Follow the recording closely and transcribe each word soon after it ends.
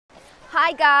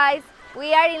Hi guys,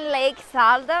 we are in Lake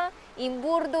Salda in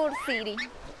Burdur city.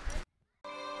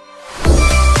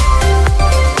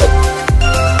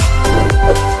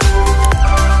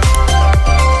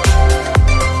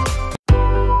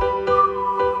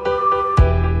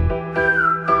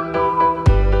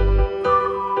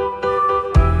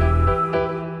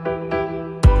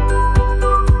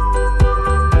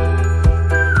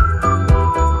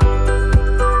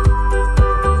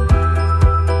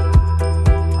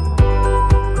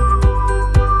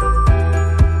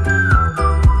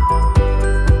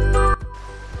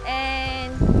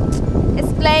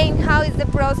 Explain how is the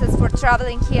process for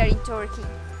traveling here in Turkey.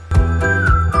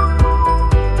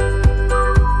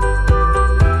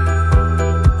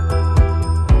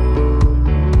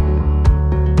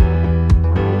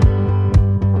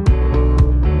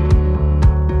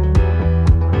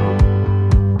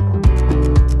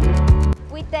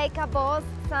 We take a bus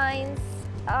since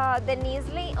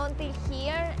Denizli until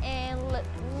here, and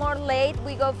more late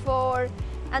we go for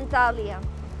Antalya.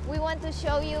 We want to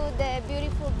show you the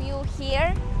beautiful view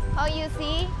here. How you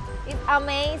see, it's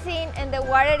amazing and the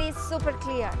water is super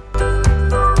clear.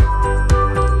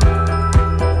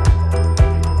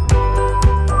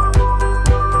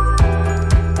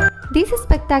 This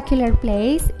spectacular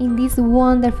place in this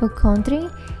wonderful country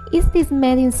is this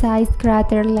medium-sized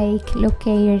crater lake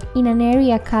located in an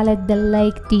area called the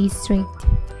Lake District.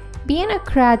 Being a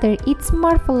crater, it's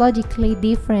morphologically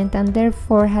different and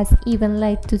therefore has even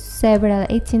led to several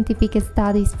scientific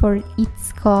studies for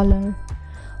its color.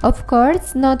 Of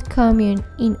course, not common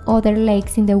in other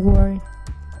lakes in the world.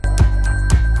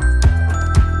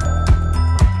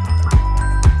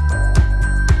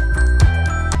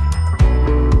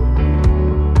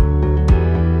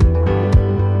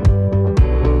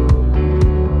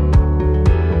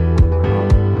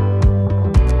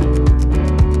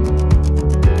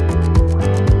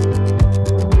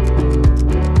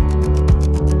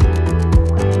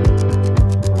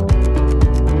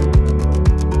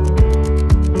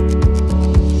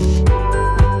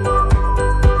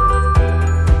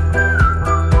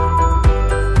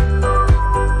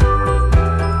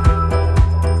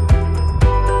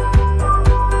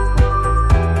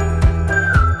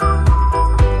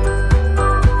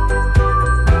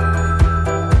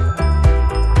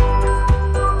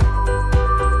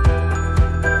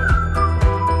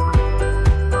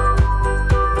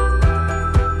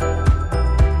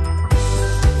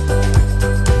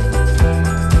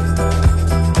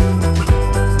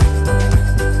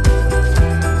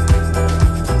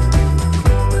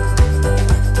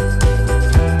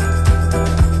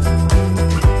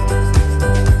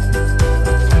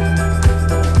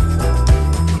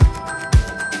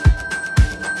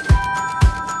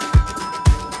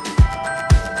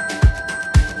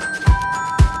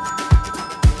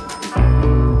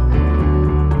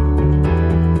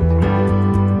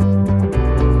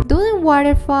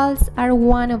 Waterfalls are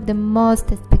one of the most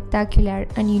spectacular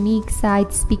and unique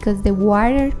sights because the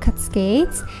water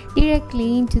cascades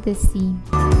directly into the sea.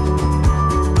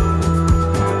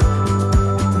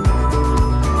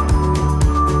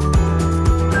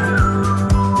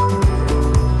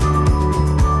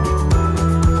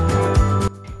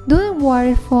 Duden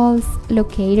Waterfalls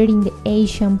located in the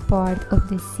Asian part of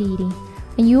the city,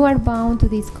 and you are bound to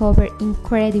discover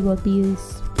incredible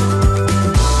views.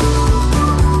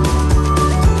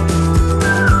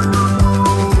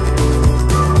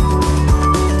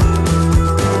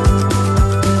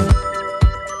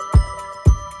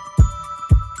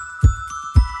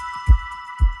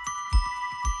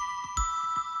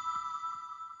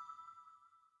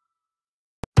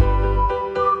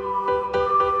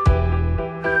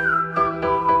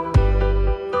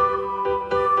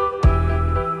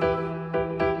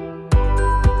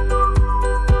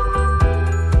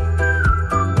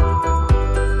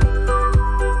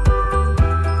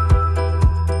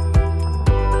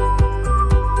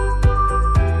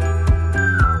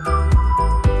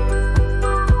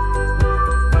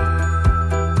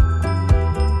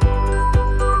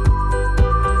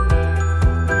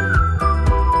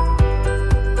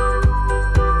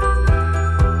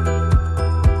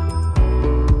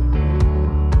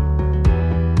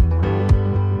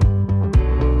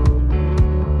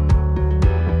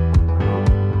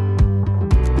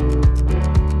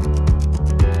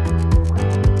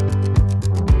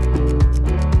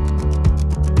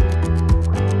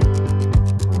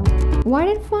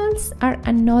 Waterfalls are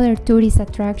another tourist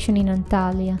attraction in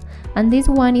Antalya, and this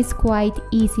one is quite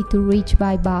easy to reach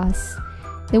by bus.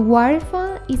 The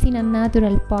waterfall is in a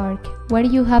natural park where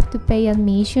you have to pay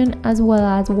admission as well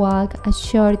as walk a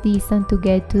short distance to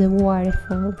get to the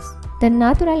waterfalls. The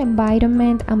natural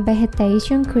environment and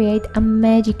vegetation create a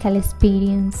magical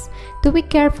experience. To be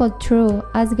careful too,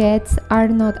 as guests are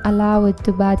not allowed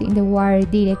to bathe in the water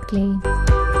directly.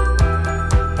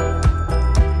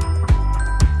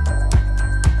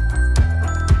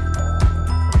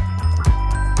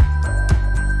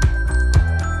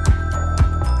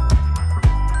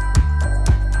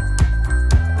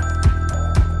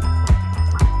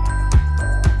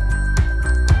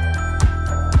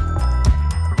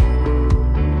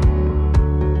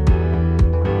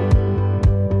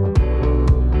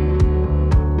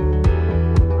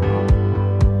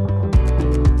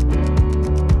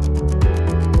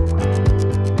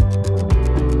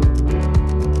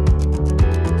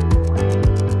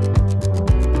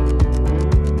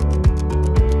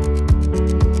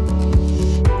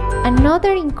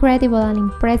 Another incredible and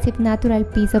impressive natural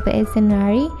piece of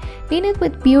scenery, lined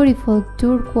with beautiful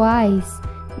turquoise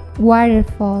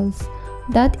waterfalls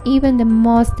that even the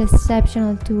most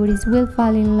exceptional tourists will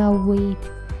fall in love with.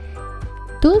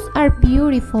 Those are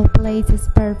beautiful places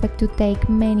perfect to take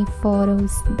many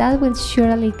photos that will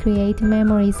surely create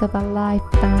memories of a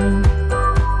lifetime.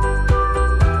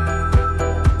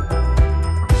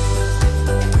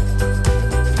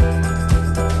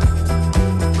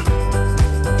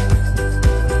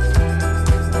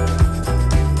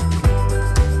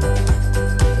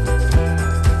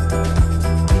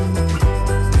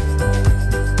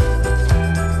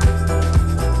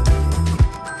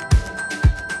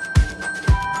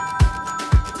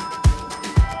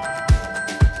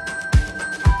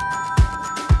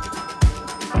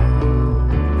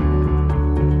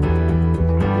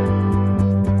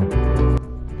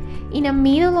 In the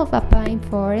middle of a pine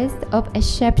forest of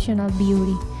exceptional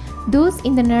beauty, thus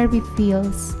in the nearby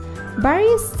fields,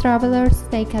 various travelers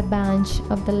take advantage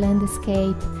of the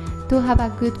landscape to have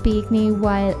a good picnic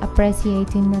while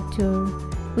appreciating nature,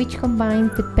 which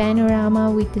combines the panorama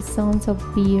with the sounds of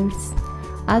birds,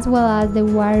 as well as the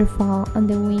waterfall and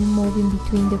the wind moving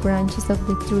between the branches of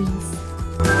the trees.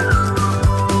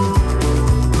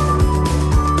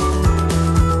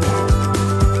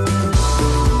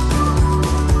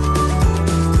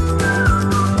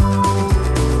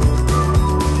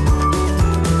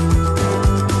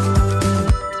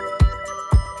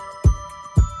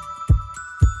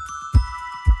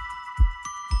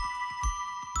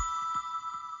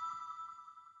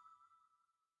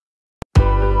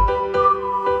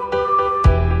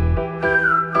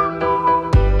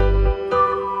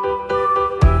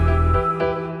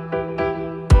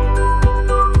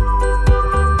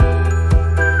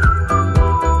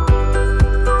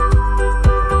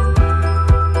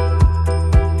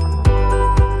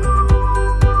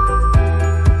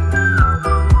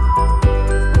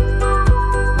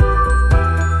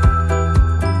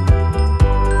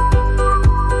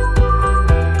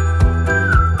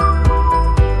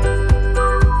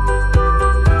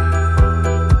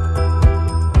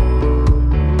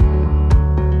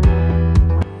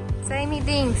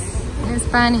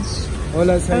 Spanish.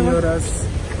 Hola señoras,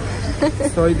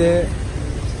 soy de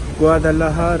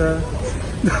Guadalajara.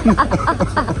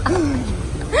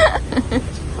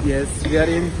 Yes, we are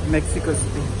in Mexico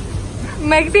City.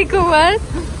 Mexico what?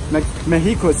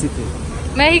 Mexico City.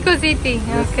 Mexico City,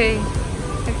 Yes. okay.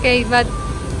 Okay, but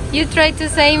you try to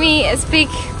say me speak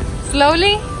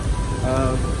slowly?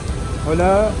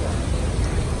 Hola,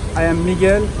 I am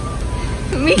Miguel.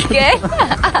 Miguel?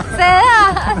 Say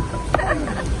that.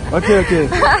 Okay.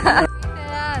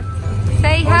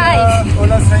 Say hi.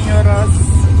 Hola señoras.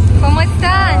 ¿Cómo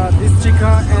están? This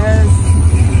chica es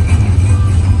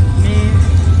mi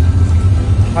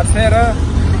parcera.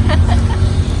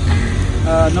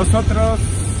 Nosotros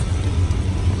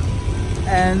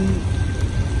en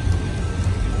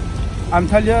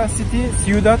Antalya City,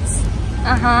 ciudad.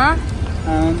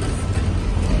 And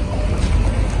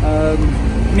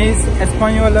Miss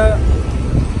Española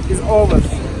is over.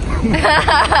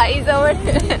 It's over.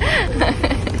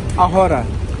 Ahora,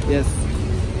 yes.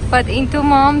 But in 2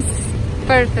 months,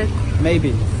 perfect.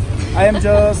 Maybe. I am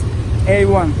just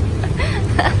A1.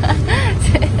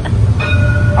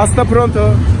 Hasta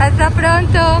pronto. Hasta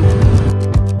pronto.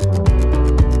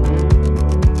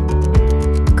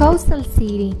 Coastal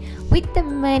city with the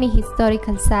many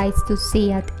historical sites to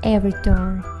see at every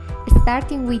turn.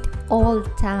 Starting with Old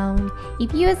Town.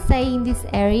 If you stay in this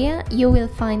area, you will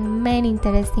find many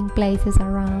interesting places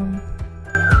around.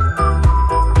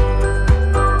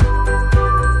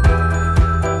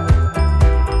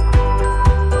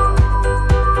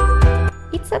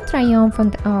 It's a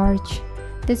triumphant arch.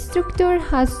 The structure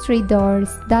has 3 doors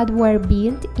that were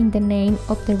built in the name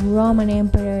of the Roman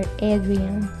Emperor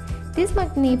Adrian. This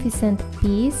magnificent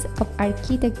piece of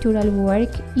architectural work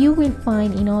you will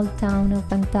find in Old Town of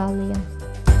Antalya.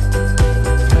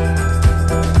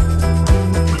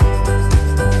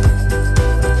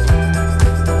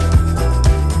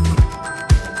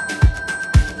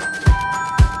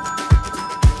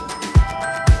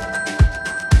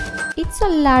 It's a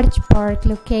large park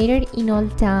located in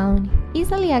Old Town,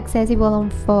 easily accessible on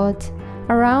foot.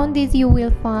 Around this you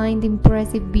will find the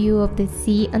impressive view of the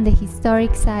sea and the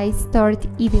historic site Stort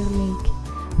Ider Lake,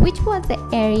 which was the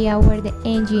area where the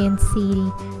ancient city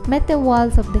met the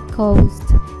walls of the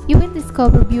coast. You will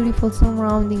discover beautiful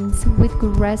surroundings with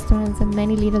good restaurants and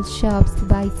many little shops to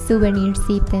buy souvenir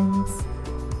items.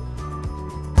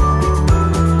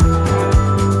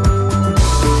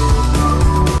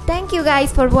 Thank you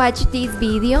guys for watching this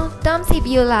video. Thumbs if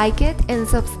you like it and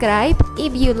subscribe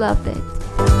if you loved it.